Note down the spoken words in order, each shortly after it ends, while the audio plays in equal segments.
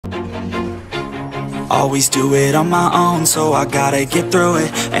Always do it on my own, so I gotta get through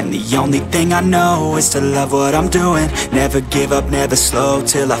it. And the only thing I know is to love what I'm doing. Never give up, never slow,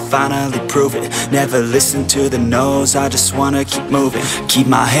 till I finally prove it. Never listen to the no's, I just wanna keep moving. Keep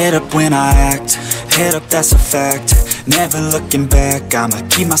my head up when I act, head up, that's a fact. Never looking back, I'ma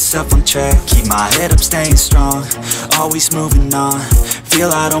keep myself on track. Keep my head up, staying strong, always moving on.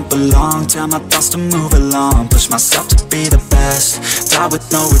 Feel I don't belong, tell my thoughts to move along. Push myself to be the best, die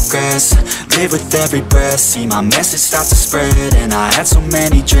with no regrets. Live with every breath, see my message start to spread. And I had so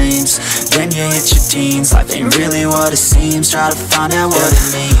many dreams, then you hit your teens. Life ain't really what it seems, try to find out what it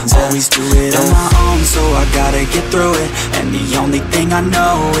means. Always do it on my own, so I gotta get through it. And the only thing I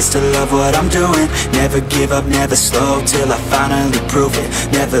know is to love what I'm doing. Never give up, never slow, till I finally prove it.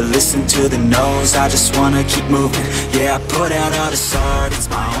 Never listen to the no's, I just wanna keep moving. Yeah, I put out all this art, it's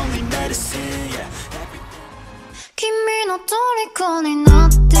my only medicine, yeah. 君の虜になっ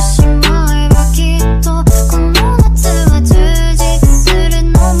て